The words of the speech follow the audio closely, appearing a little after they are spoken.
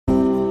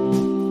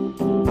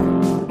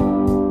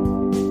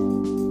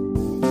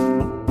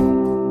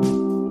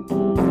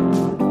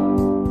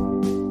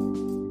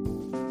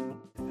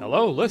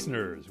Hello,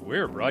 listeners.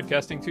 We're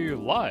broadcasting to you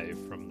live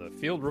from the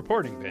field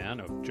reporting van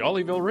of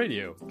Jollyville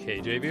Radio,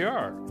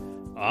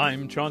 KJVR.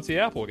 I'm Chauncey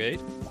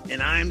Applegate.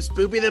 And I'm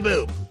Spoopy the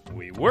Boop.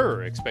 We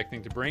were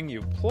expecting to bring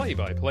you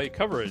play-by-play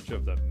coverage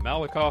of the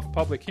Malakoff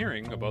public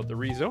hearing about the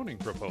rezoning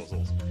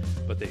proposals,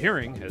 but the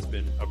hearing has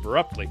been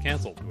abruptly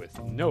canceled with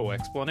no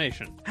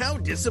explanation. How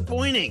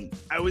disappointing!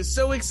 I was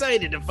so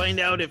excited to find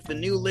out if the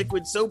new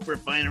liquid soap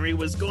refinery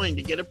was going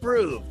to get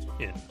approved.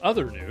 In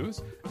other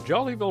news,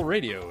 Jollyville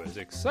Radio is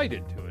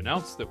excited to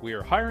announce that we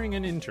are hiring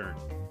an intern.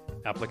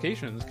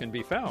 Applications can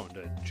be found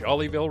at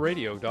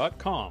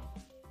jollyvilleradio.com.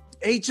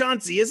 Hey,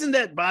 Chauncey, isn't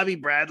that Bobby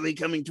Bradley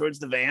coming towards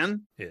the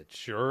van? It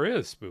sure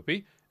is,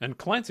 Spoopy. And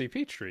Clancy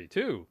Peachtree,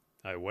 too.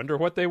 I wonder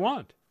what they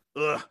want.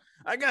 Ugh,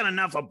 I got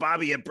enough of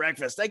Bobby at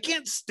breakfast. I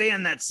can't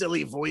stand that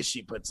silly voice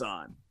she puts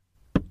on.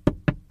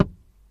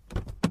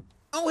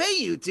 Oh,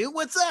 hey, you two,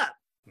 what's up?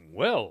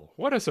 Well,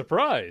 what a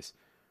surprise.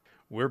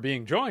 We're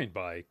being joined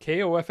by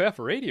KOFF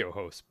radio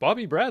hosts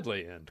Bobby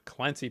Bradley and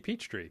Clancy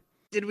Peachtree.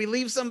 Did we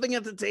leave something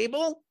at the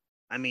table?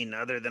 I mean,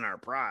 other than our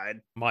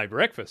pride. My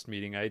breakfast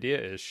meeting idea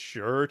is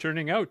sure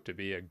turning out to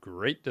be a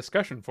great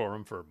discussion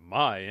forum for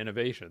my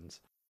innovations.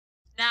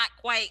 Not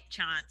quite,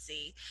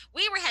 Chauncey.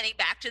 We were heading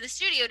back to the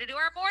studio to do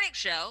our morning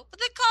show, but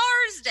the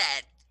car's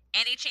dead.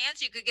 Any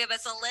chance you could give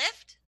us a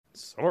lift?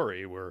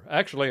 Sorry, we're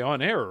actually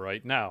on air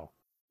right now.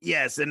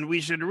 Yes, and we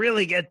should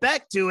really get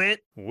back to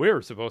it.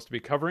 We're supposed to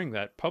be covering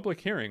that public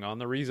hearing on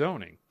the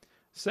rezoning.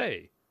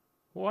 Say,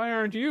 why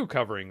aren't you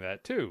covering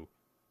that too?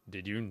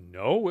 Did you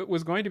know it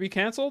was going to be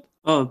canceled?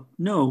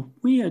 No,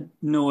 we had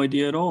no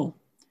idea at all.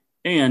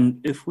 And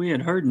if we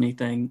had heard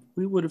anything,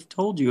 we would have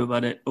told you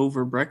about it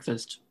over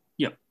breakfast.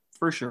 Yep,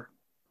 for sure.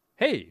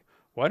 Hey,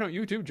 why don't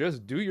you two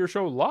just do your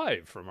show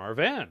live from our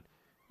van?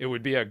 It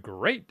would be a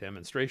great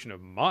demonstration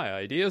of my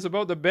ideas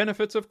about the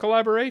benefits of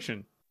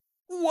collaboration.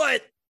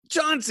 What?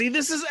 Chauncey,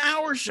 this is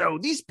our show.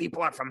 These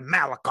people are from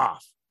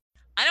Malakoff.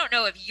 I don't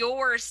know if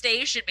your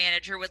station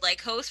manager would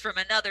like hosts from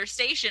another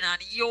station on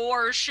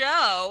your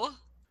show.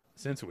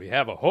 Since we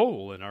have a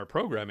hole in our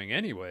programming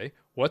anyway,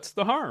 what's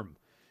the harm?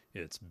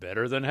 It's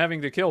better than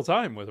having to kill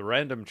time with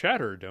random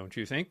chatter, don't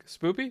you think,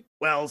 Spoopy?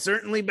 Well,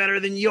 certainly better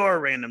than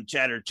your random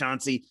chatter,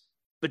 Chauncey.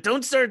 But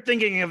don't start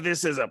thinking of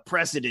this as a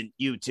precedent,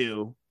 you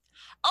two.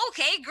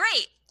 Okay,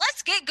 great.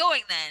 Let's get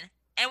going then.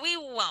 And we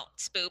won't,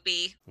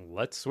 Spoopy.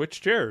 Let's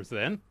switch chairs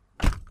then.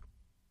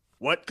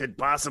 What could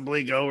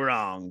possibly go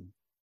wrong?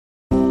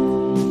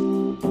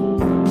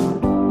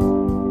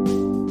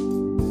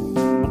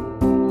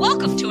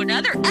 Welcome to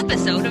another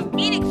episode of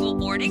Meaningful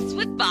Mornings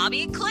with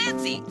Bobby and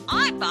Clancy.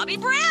 I'm Bobby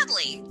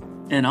Bradley.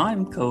 And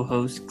I'm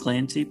co-host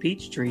Clancy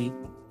Peachtree,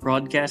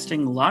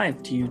 broadcasting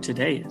live to you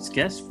today as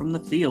guests from the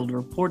field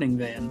reporting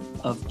van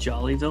of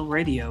Jollyville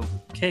Radio,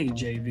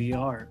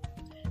 KJVR.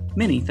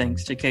 Many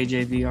thanks to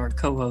KJVR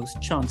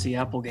co-host Chauncey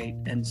Applegate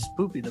and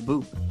Spoopy the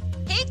Boop.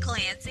 Hey,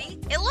 Clancy.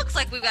 It looks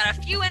like we've got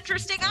a few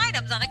interesting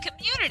items on a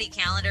community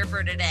calendar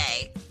for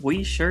today.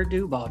 We sure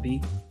do,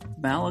 Bobby.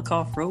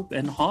 Malakoff Rope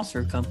and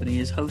Hawser Company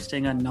is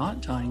hosting a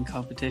knot tying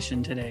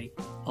competition today,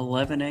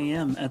 11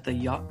 a.m. at the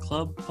Yacht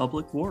Club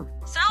Public Wharf.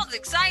 Sounds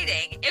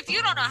exciting. If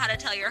you don't know how to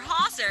tell your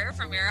hawser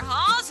from your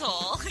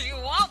hawshole, you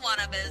want one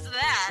of his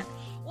that.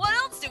 What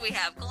else do we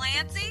have,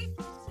 Clancy?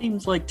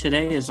 Seems like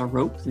today is a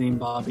rope theme,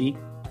 Bobby.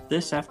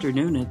 This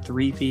afternoon at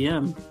 3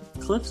 p.m.,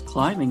 Cliff's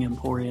Climbing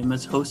Emporium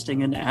is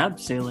hosting an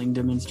abseiling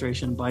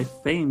demonstration by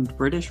famed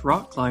British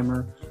rock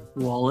climber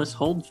Wallace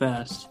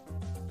Holdfast.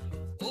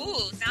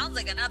 Ooh, sounds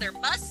like another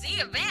must-see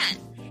event.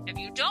 If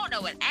you don't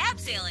know what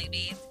abseiling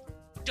means,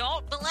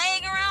 don't be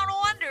laying around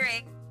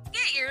wondering.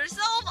 Get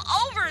yourself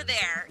over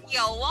there. You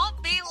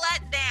won't be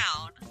let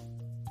down.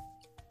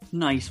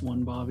 Nice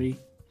one, Bobby.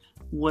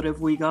 What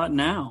have we got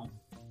now?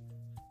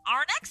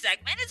 Our next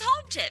segment is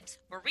Home Tips,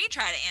 where we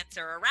try to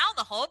answer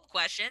around-the-home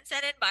questions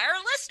sent in by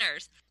our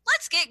listeners.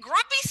 Let's get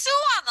Grumpy Sue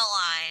on the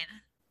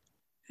line.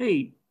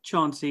 Hey,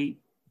 Chauncey,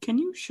 can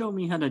you show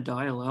me how to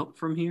dial out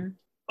from here?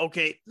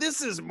 Okay,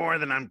 this is more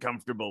than I'm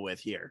comfortable with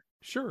here.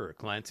 Sure,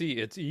 Clancy,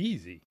 it's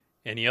easy.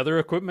 Any other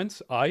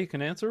equipments I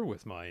can answer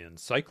with my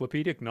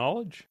encyclopedic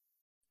knowledge?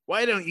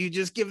 Why don't you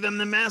just give them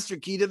the master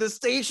key to the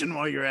station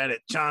while you're at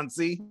it,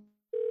 Chauncey?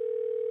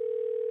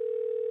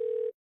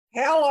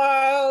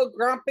 Hello,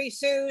 Grumpy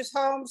Sue's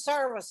Home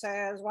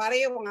Services. What do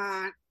you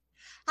want?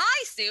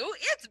 Hi, Sue.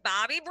 It's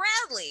Bobby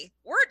Bradley.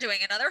 We're doing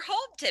another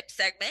Home Tip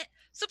segment,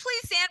 so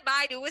please stand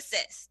by to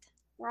assist.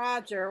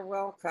 Roger,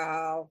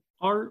 Wilco.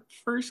 Our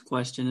first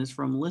question is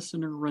from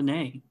listener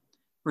Renee.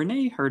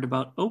 Renee heard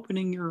about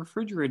opening your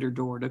refrigerator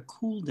door to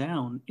cool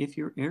down if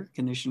your air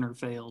conditioner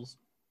fails.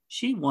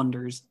 She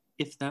wonders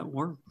if that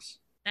works.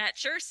 That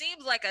sure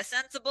seems like a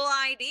sensible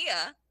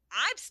idea.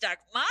 I've stuck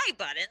my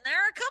butt in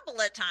there a couple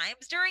of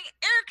times during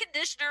air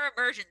conditioner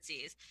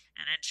emergencies,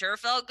 and it sure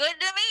felt good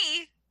to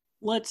me.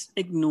 Let's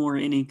ignore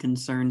any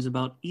concerns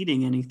about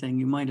eating anything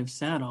you might have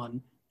sat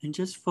on and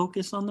just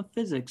focus on the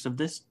physics of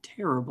this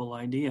terrible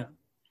idea.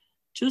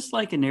 Just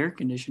like an air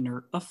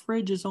conditioner, a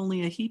fridge is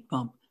only a heat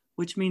pump,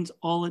 which means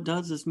all it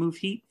does is move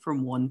heat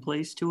from one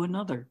place to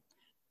another.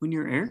 When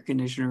your air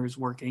conditioner is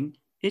working,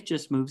 it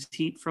just moves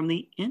heat from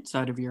the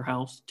inside of your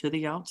house to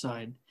the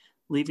outside,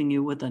 leaving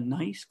you with a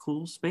nice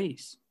cool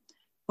space.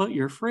 But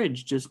your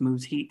fridge just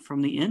moves heat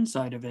from the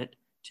inside of it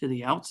to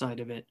the outside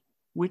of it,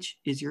 which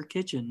is your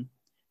kitchen.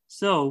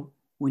 So,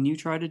 when you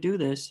try to do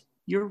this,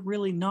 you're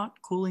really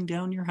not cooling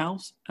down your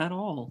house at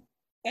all.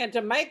 And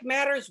to make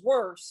matters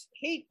worse,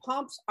 heat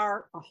pumps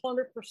are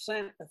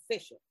 100%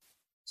 efficient.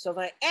 So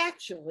they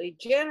actually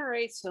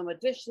generate some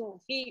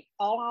additional heat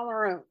all on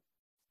their own.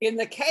 In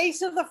the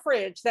case of the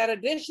fridge, that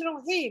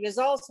additional heat is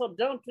also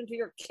dumped into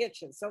your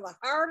kitchen. So the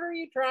harder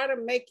you try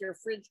to make your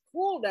fridge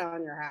cool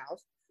down your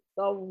house,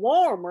 the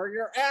warmer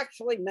you're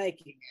actually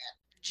making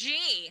it.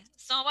 Gee,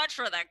 so much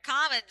for the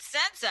common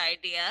sense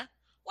idea.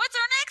 What's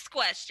our next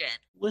question?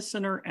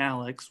 Listener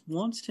Alex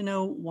wants to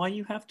know why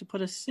you have to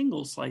put a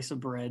single slice of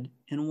bread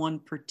in one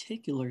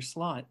particular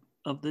slot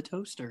of the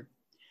toaster.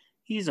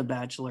 He's a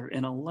bachelor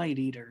and a light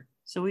eater,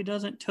 so he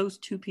doesn't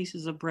toast 2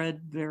 pieces of bread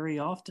very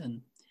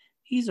often.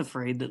 He's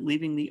afraid that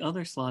leaving the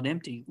other slot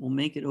empty will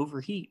make it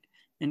overheat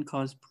and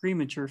cause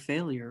premature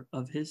failure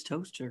of his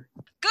toaster.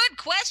 Good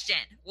question.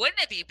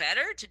 Wouldn't it be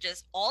better to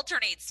just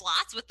alternate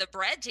slots with the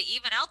bread to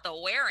even out the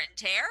wear and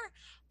tear?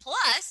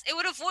 Plus, it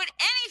would avoid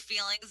any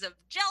feelings of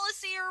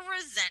jealousy or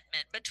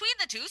resentment between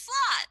the 2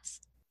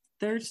 slots.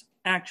 There's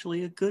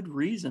actually a good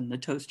reason the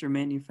toaster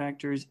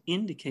manufacturers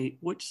indicate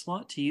which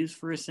slot to use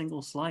for a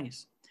single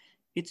slice.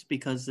 It's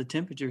because the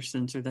temperature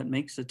sensor that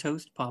makes the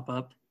toast pop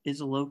up is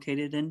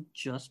located in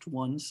just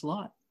one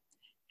slot.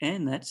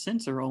 And that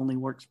sensor only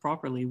works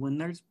properly when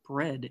there's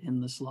bread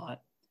in the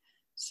slot.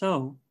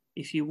 So,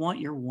 if you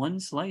want your one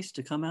slice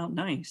to come out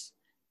nice,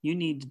 you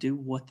need to do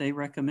what they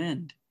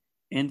recommend.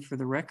 And for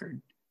the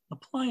record,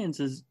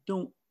 appliances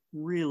don't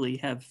really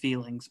have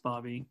feelings,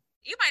 Bobby.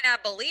 You might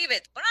not believe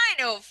it, but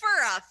I know for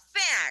a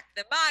fact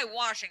that my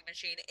washing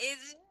machine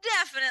is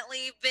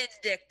definitely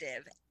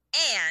vindictive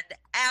and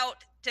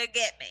out to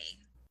get me.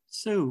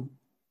 So,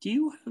 do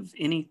you have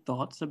any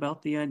thoughts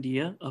about the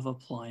idea of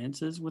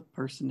appliances with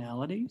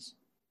personalities?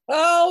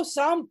 Oh,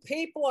 some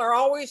people are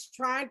always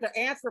trying to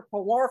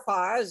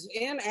anthropomorphize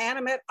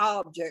inanimate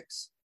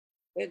objects.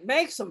 It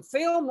makes them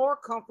feel more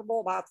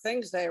comfortable about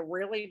things they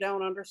really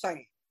don't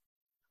understand.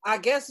 I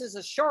guess it's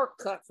a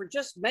shortcut for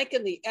just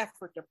making the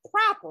effort to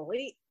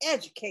properly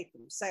educate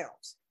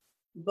themselves.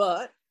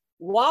 But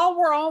while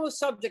we're on the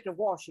subject of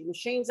washing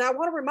machines, I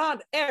want to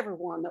remind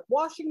everyone that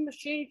washing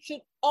machines should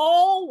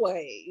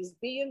always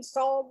be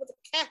installed with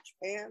a catch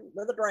pan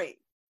with a drain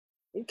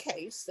in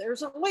case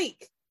there's a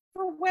leak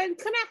or when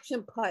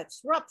connection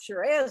pipes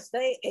rupture as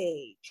they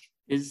age.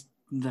 Is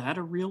that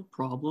a real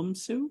problem,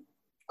 Sue?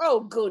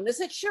 Oh, goodness,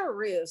 it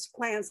sure is,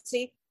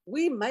 Clancy.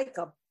 We make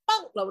a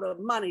boatload of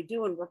money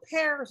doing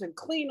repairs and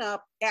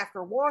cleanup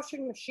after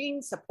washing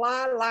machine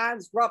supply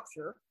lines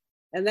rupture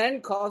and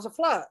then cause a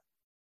flood.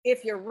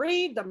 If you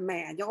read the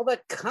manual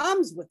that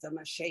comes with the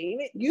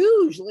machine, it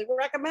usually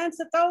recommends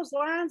that those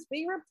lines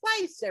be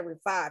replaced every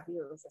 5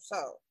 years or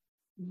so.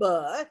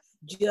 But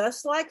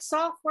just like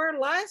software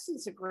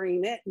license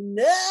agreement,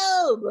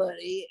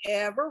 nobody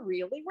ever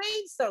really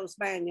reads those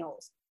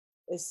manuals,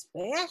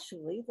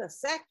 especially the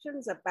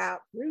sections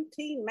about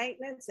routine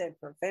maintenance and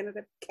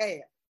preventative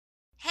care.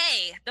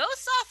 Hey, those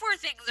software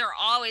things are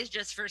always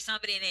just for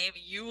somebody named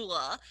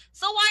Eula,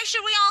 so why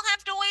should we all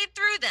have to wade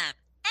through them?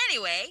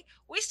 Anyway,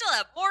 we still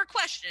have more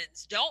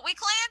questions, don't we,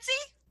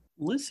 Clancy?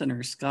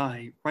 Listener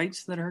Sky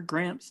writes that her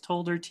Gramps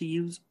told her to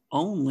use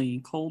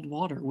only cold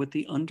water with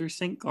the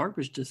under-sink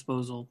garbage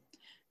disposal.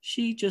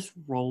 She just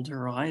rolled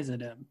her eyes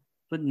at him,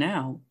 but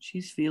now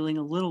she's feeling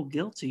a little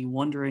guilty,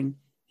 wondering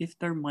if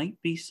there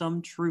might be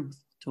some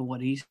truth to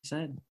what he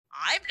said.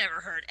 I've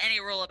never heard any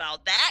rule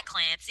about that,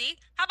 Clancy.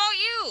 How about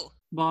you?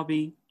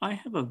 Bobby, I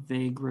have a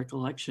vague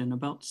recollection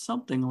about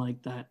something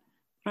like that,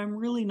 but I'm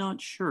really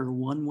not sure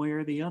one way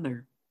or the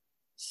other.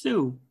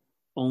 Sue,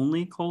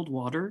 only cold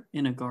water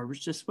in a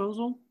garbage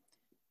disposal?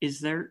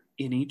 Is there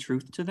any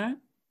truth to that?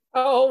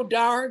 Oh,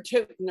 darn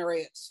tootin' there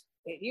is.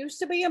 It used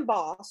to be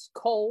embossed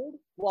cold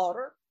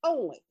water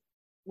only,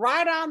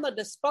 right on the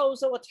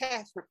disposal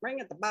attachment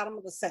ring at the bottom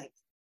of the sink.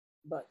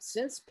 But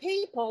since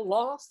people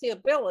lost the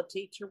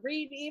ability to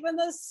read even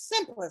the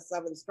simplest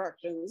of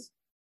instructions,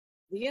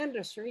 the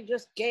industry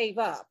just gave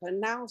up and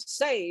now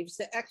saves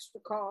the extra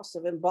cost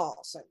of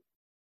embossing.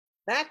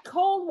 That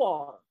cold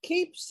water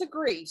keeps the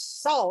grease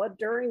solid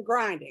during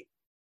grinding,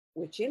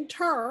 which in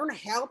turn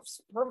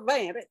helps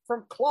prevent it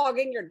from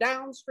clogging your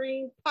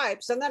downstream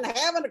pipes and then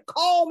having to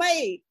call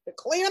me to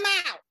clean them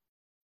out.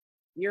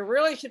 You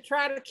really should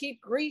try to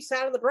keep grease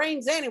out of the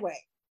drains anyway,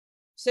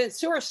 since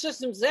sewer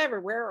systems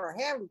everywhere are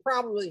having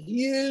problems with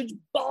huge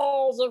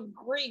balls of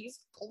grease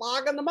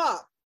clogging them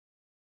up.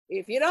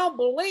 If you don't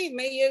believe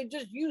me, you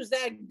just use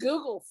that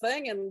Google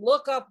thing and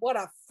look up what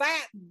a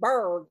fat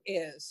berg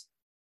is.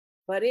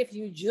 But if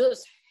you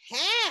just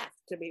have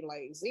to be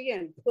lazy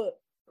and put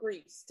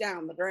grease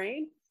down the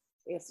drain,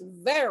 it's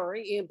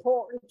very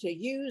important to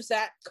use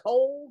that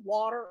cold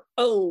water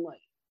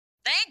only.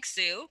 Thanks,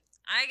 Sue.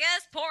 I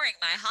guess pouring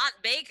my hot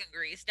bacon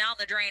grease down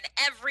the drain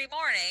every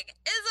morning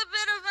is a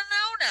bit of a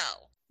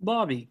no-no.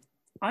 Bobby,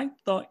 I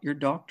thought your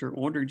doctor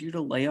ordered you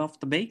to lay off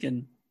the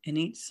bacon and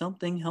eat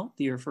something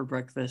healthier for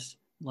breakfast,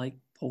 like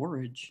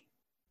porridge.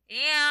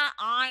 Yeah,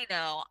 I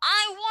know.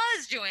 I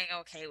was doing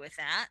okay with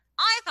that.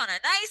 I found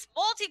a nice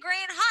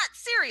multigrain hot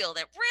cereal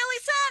that really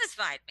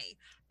satisfied me.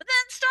 But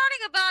then starting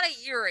about a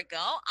year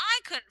ago,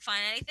 I couldn't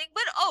find anything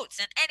but oats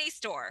in any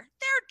store.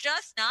 They're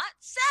just not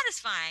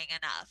satisfying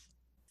enough.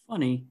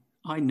 Funny,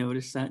 I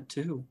noticed that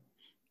too.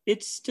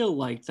 It's still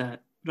like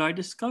that, but I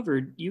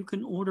discovered you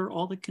can order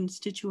all the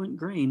constituent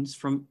grains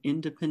from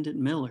independent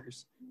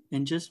millers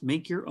and just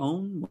make your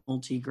own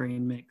multigrain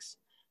mix.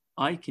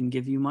 I can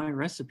give you my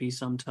recipe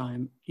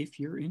sometime if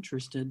you're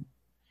interested.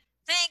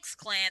 Thanks,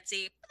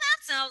 Clancy.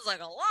 That sounds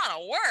like a lot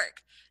of work.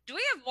 Do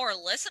we have more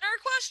listener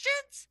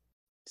questions?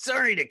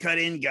 Sorry to cut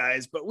in,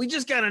 guys, but we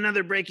just got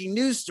another breaking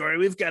news story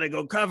we've got to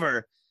go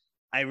cover.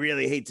 I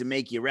really hate to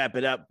make you wrap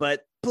it up,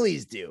 but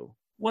please do.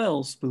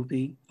 Well,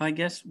 Spoopy, I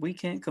guess we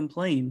can't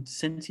complain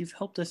since you've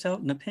helped us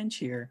out in a pinch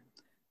here.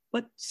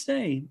 But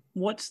say,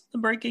 what's the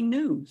breaking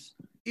news?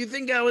 You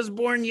think I was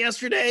born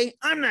yesterday?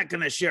 I'm not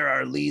going to share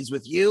our leads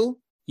with you.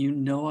 You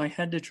know I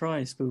had to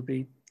try,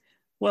 Spoopy.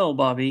 Well,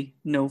 Bobby,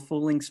 no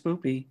fooling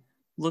Spoopy.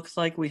 Looks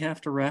like we have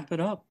to wrap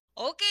it up.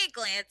 Okay,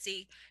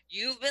 Clancy.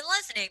 You've been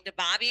listening to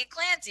Bobby and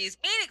Clancy's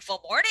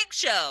Meaningful Morning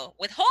Show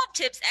with home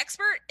tips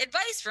expert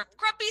advice from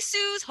Grumpy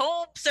Sue's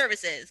Home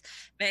Services.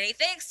 Many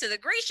thanks to the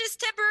gracious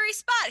temporary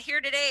spot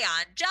here today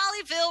on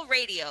Jollyville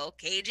Radio,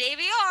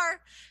 KJVR.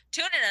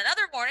 Tune in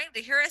another morning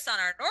to hear us on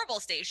our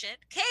normal station,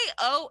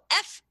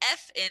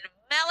 KOFF in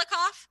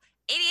Malakoff,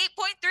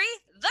 88.3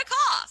 The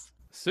Cough.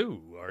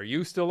 Sue, are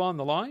you still on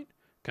the line?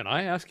 Can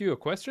I ask you a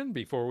question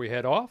before we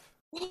head off?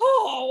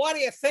 Oh, what do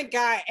you think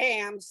I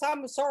am?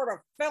 Some sort of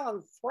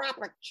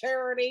philanthropic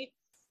charity?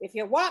 If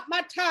you want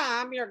my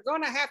time, you're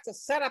going to have to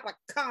set up a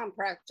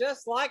contract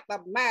just like the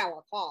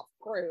Malakoff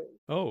crew.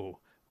 Oh,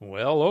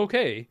 well,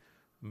 okay.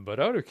 But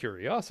out of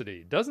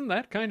curiosity, doesn't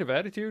that kind of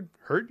attitude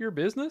hurt your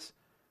business?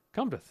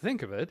 Come to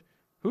think of it,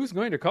 who's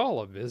going to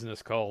call a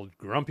business called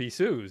Grumpy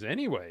Sue's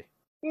anyway?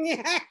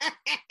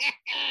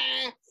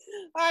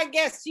 I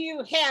guess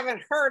you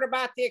haven't heard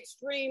about the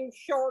extreme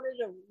shortage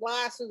of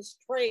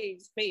licensed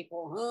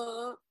tradespeople,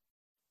 huh?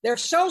 They're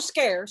so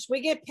scarce,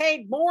 we get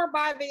paid more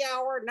by the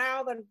hour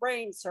now than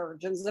brain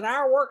surgeons, and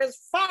our work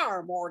is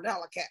far more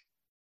delicate.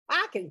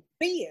 I can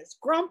be as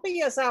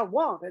grumpy as I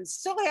want and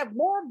still have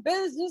more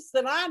business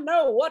than I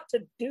know what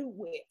to do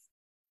with.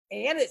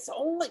 And it's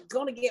only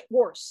going to get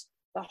worse.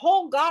 The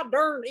whole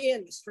goddamn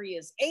industry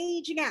is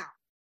aging out.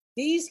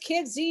 These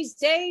kids these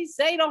days,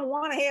 they don't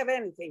want to have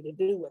anything to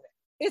do with it.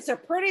 It's a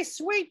pretty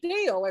sweet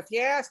deal, if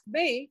you ask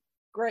me.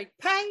 Great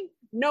pay,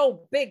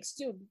 no big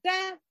student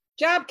debt,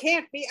 job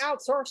can't be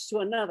outsourced to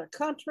another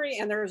country,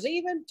 and there's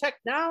even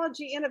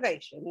technology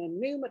innovation and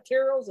new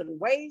materials and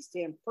ways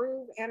to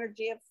improve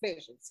energy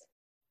efficiency.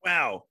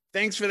 Wow,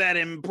 thanks for that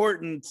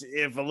important,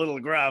 if a little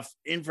gruff,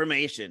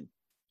 information.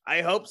 I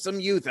hope some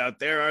youth out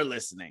there are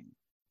listening.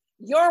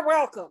 You're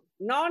welcome.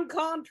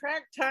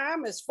 Non-contract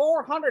time is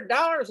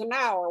 $400 an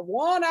hour,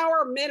 1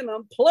 hour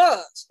minimum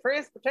plus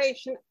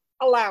transportation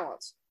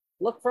allowance.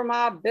 Look for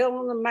my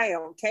bill in the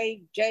mail,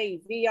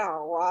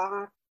 KJVR,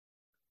 right?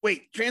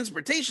 Wait,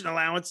 transportation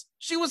allowance?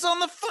 She was on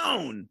the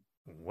phone.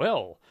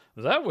 Well,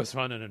 that was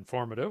fun and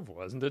informative,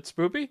 wasn't it,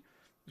 Spoopy?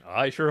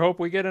 I sure hope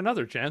we get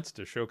another chance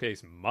to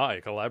showcase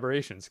my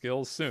collaboration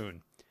skills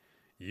soon.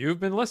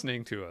 You've been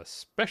listening to a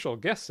special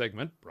guest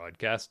segment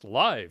broadcast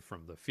live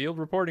from the field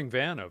reporting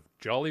van of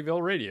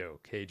Jollyville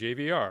Radio,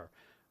 KJVR.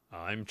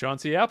 I'm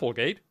Chauncey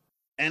Applegate.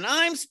 And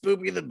I'm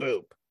Spoopy the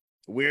Boop.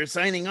 We're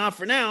signing off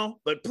for now,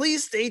 but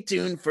please stay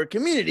tuned for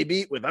Community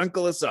Beat with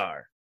Uncle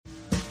Asar.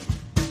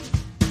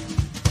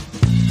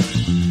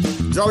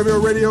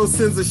 Jollyville Radio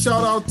sends a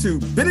shout out to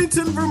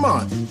Bennington,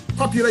 Vermont,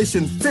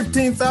 population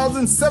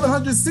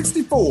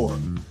 15,764.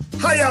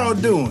 How y'all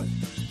doing?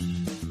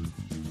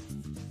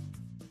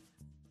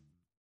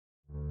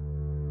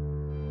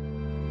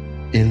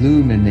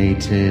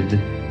 Illuminated,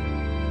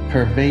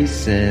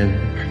 pervasive,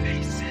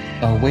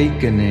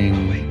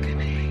 awakening.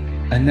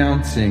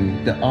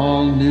 Announcing the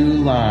all-new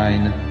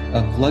line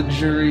of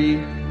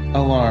luxury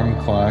alarm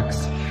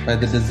clocks by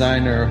the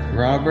designer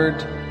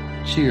Robert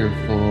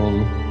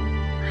Cheerful.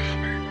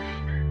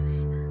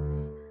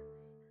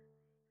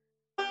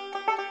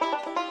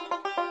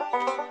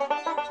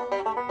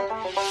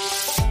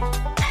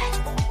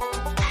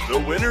 The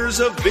winners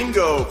of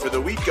Bingo for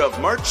the week of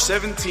March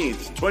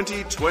 17th,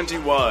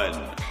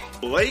 2021.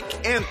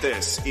 Blake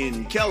Anthus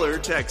in Keller,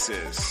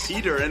 Texas.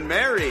 Peter and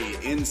Mary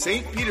in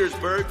St.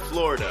 Petersburg,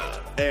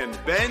 Florida. And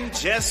Ben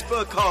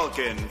Jespa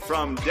Calkin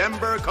from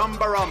Denver,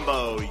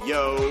 Combarumbo,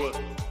 yo.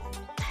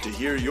 To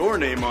hear your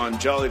name on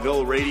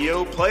Jollyville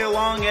Radio, play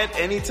along at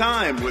any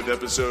time with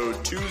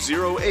episode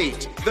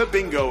 208, the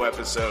Bingo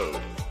episode.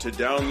 To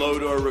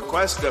download or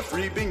request a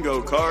free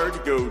bingo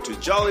card, go to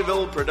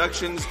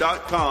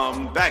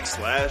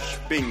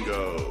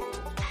jollyvilleproductions.com/bingo.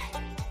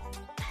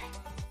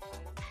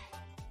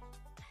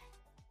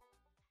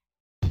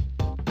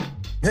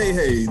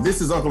 Hey,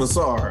 this is Uncle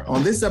Asar.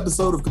 On this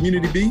episode of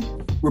Community Beat,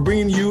 we're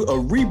bringing you a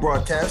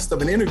rebroadcast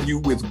of an interview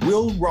with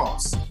Will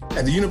Ross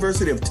at the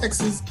University of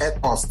Texas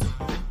at Austin.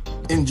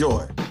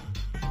 Enjoy.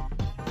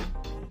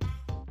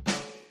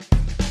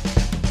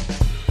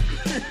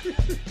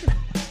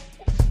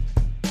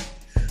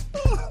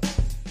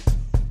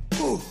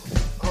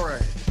 All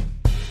right.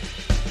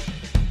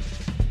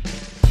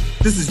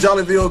 This is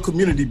Jollyville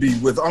Community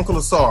Beat with Uncle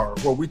Asar,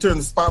 where we turn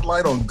the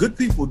spotlight on good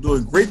people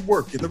doing great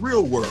work in the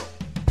real world.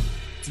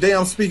 Today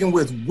I'm speaking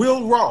with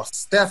Will Ross,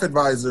 staff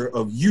advisor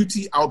of UT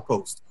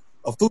Outpost,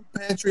 a food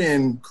pantry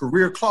and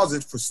career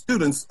closet for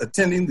students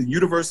attending the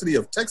University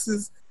of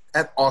Texas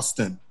at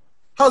Austin.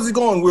 How's it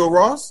going, Will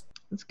Ross?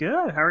 It's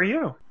good. How are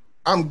you?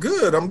 I'm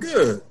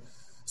good.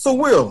 So,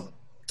 Will,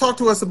 talk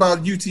to us about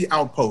UT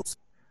Outpost.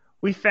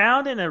 We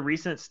found in a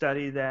recent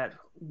study that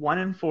 1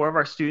 in 4 of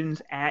our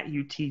students at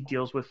UT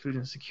deals with food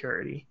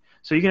insecurity.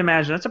 So you can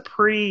imagine that's a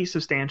pretty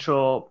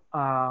substantial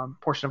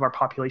portion of our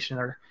population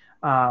that are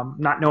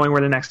not knowing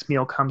where the next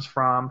meal comes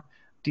from,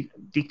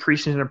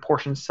 decreasing their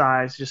portion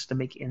size just to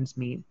make ends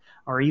meet,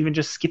 or even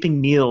just skipping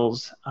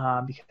meals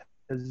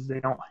because they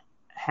don't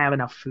have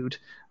enough food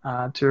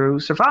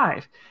to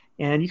survive.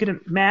 And you can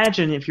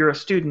imagine if you're a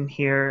student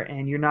here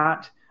and you're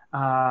not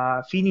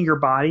feeding your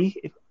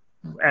body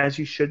as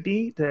you should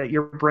be, that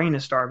your brain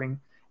is starving.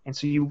 And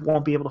so you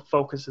won't be able to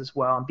focus as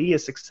well and be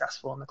as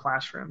successful in the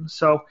classroom.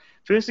 So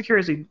food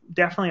insecurity is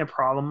definitely a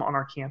problem on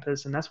our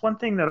campus. And that's one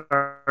thing that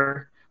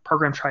our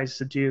program tries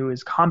to do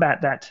is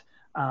combat that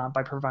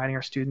by providing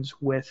our students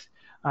with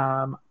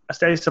a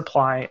steady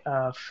supply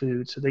of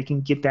food so they can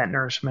get that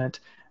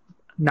nourishment,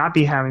 not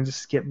be having to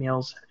skip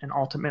meals, and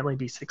ultimately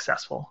be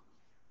successful.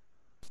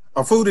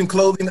 Are food and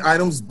clothing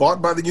items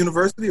bought by the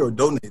university or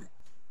donated?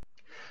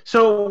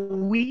 So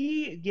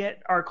we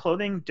get our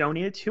clothing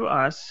donated to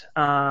us,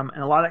 and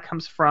a lot of that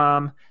comes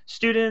from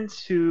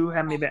students who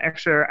have maybe an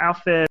extra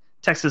outfit,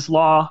 Texas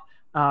Law,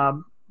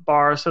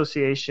 Bar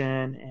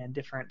Association, and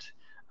different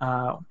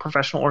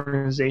professional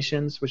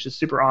organizations, which is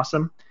super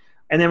awesome.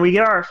 And then we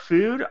get our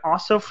food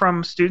also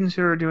from students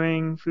who are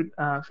doing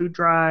food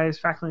drives,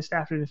 faculty and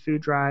staff doing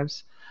food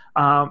drives.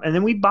 And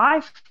then we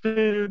buy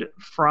food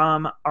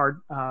from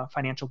our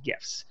financial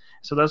gifts.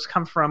 So those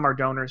come from our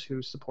donors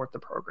who support the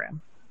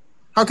program.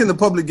 How can the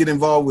public get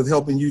involved with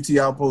helping UT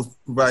Outpost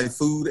provide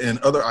food and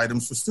other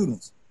items for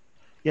students?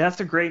 Yeah, that's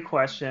a great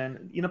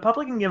question. The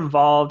public can get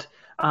involved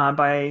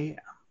by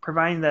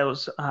providing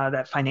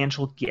that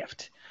financial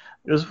gift.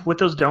 With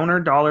those donor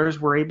dollars,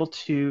 we're able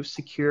to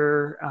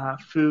secure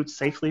food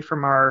safely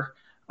from our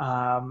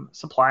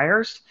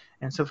suppliers.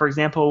 And so, for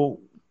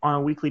example, on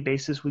a weekly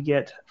basis, we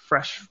get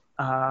fresh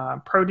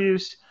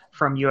produce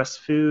from U.S.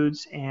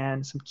 Foods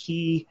and some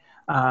key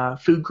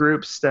food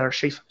groups that are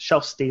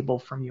shelf stable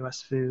from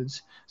U.S.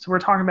 Foods. So we're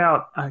talking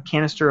about a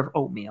canister of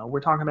oatmeal. We're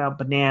talking about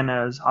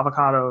bananas,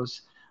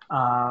 avocados,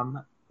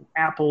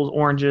 apples,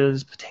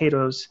 oranges,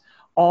 potatoes,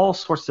 all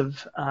sorts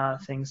of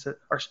things that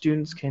our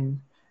students can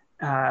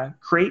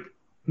create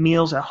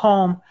meals at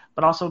home,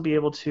 but also be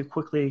able to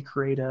quickly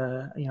create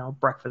a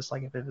breakfast,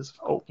 like if it was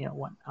oatmeal,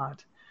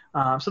 whatnot.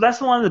 So that's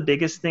one of the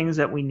biggest things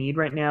that we need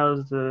right now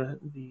is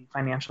the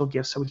financial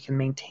gifts so we can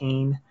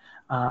maintain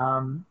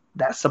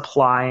that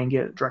supply and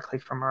get it directly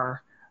from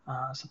our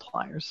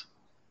suppliers.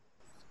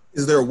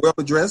 Is there a web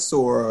address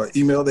or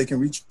email they can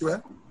reach you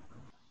at?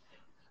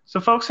 So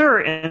folks who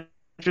are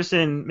interested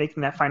in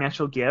making that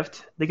financial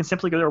gift, they can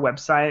simply go to our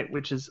website,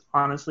 which is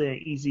honestly an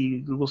easy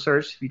Google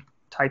search. If you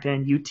type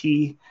in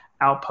UT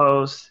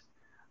Outpost,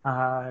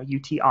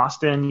 UT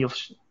Austin,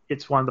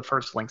 it's one of the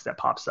first links that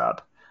pops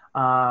up.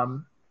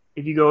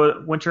 If you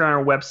go, once you're on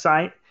our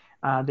website,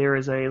 there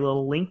is a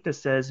little link that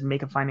says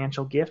make a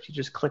financial gift. You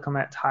just click on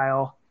that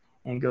tile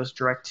and it goes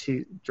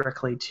directly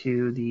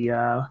to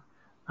the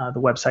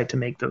website to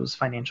make those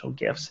financial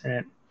gifts. And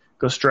it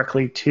goes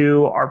directly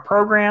to our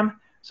program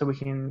so we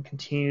can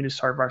continue to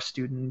serve our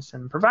students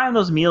and provide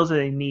those meals that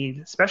they need,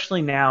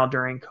 especially now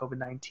during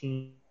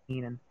COVID-19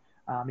 and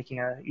making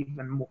an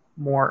even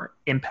more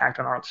impact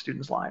on our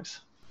students'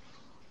 lives.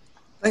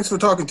 Thanks for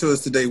talking to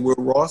us today, Will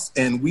Ross,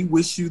 and we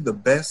wish you the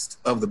best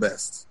of the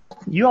best.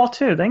 You all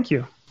too. Thank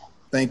you.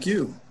 Thank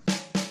you.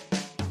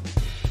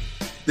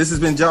 This has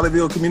been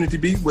Jollyville Community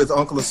Beat with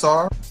Uncle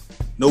Asar.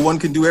 No one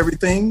can do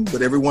everything,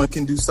 but everyone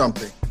can do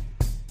something.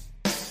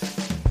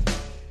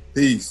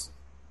 Peace.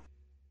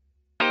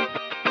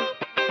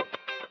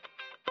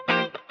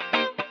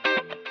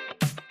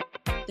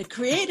 The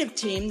creative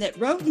team that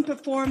wrote and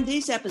performed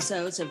these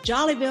episodes of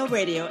Jollyville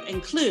Radio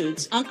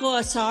includes Uncle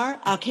Asar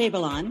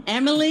Alkebalon,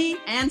 Emily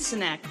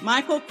Ansonek,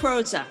 Michael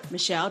Croza,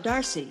 Michelle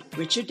Darcy,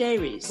 Richard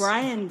Dayries,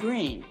 Brian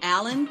Green,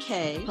 Alan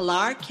Kay,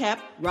 Pilar Kep,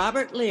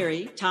 Robert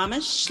Leary,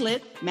 Thomas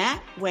Schlitt,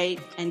 Matt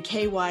Waite, and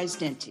Kay Wise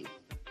Denty.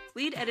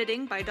 Lead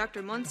editing by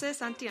Dr. Montse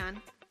Santillan,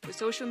 with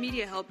social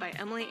media help by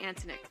Emily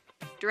Antonik.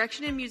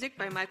 Direction and music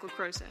by Michael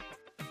Croza.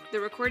 The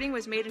recording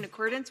was made in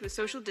accordance with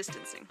social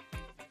distancing.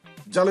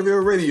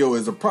 Jollyville Radio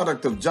is a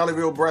product of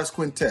Jollyville Brass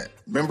Quintet.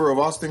 Member of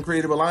Austin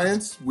Creative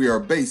Alliance, we are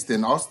based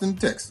in Austin,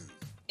 Texas.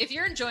 If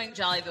you're enjoying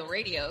Jollyville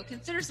Radio,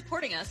 consider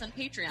supporting us on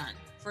Patreon.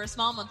 For a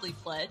small monthly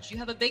pledge, you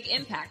have a big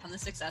impact on the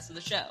success of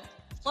the show.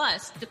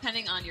 Plus,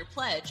 depending on your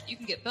pledge, you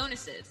can get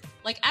bonuses,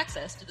 like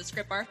access to the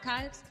script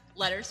archives,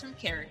 letters from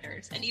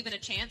characters, and even a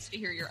chance to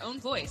hear your own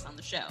voice on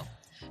the show.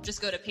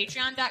 Just go to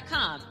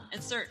patreon.com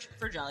and search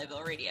for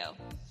Jollyville Radio.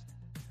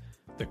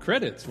 The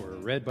credits were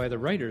read by the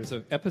writers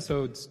of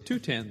episodes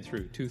 210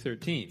 through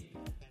 213.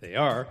 They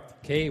are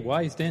Kay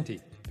Wise-Dante,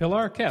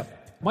 Pilar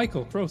Kep,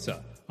 Michael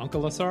Crosa,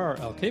 Uncle Asar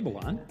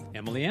Alkebalan,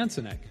 Emily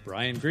Ansonek,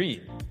 Brian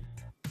Green.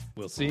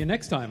 We'll see you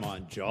next time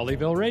on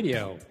Jollyville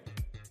Radio.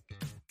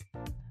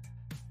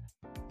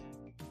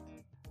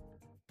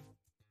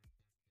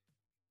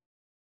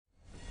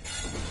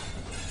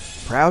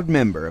 Proud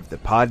member of the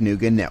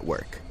Podnuga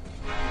Network.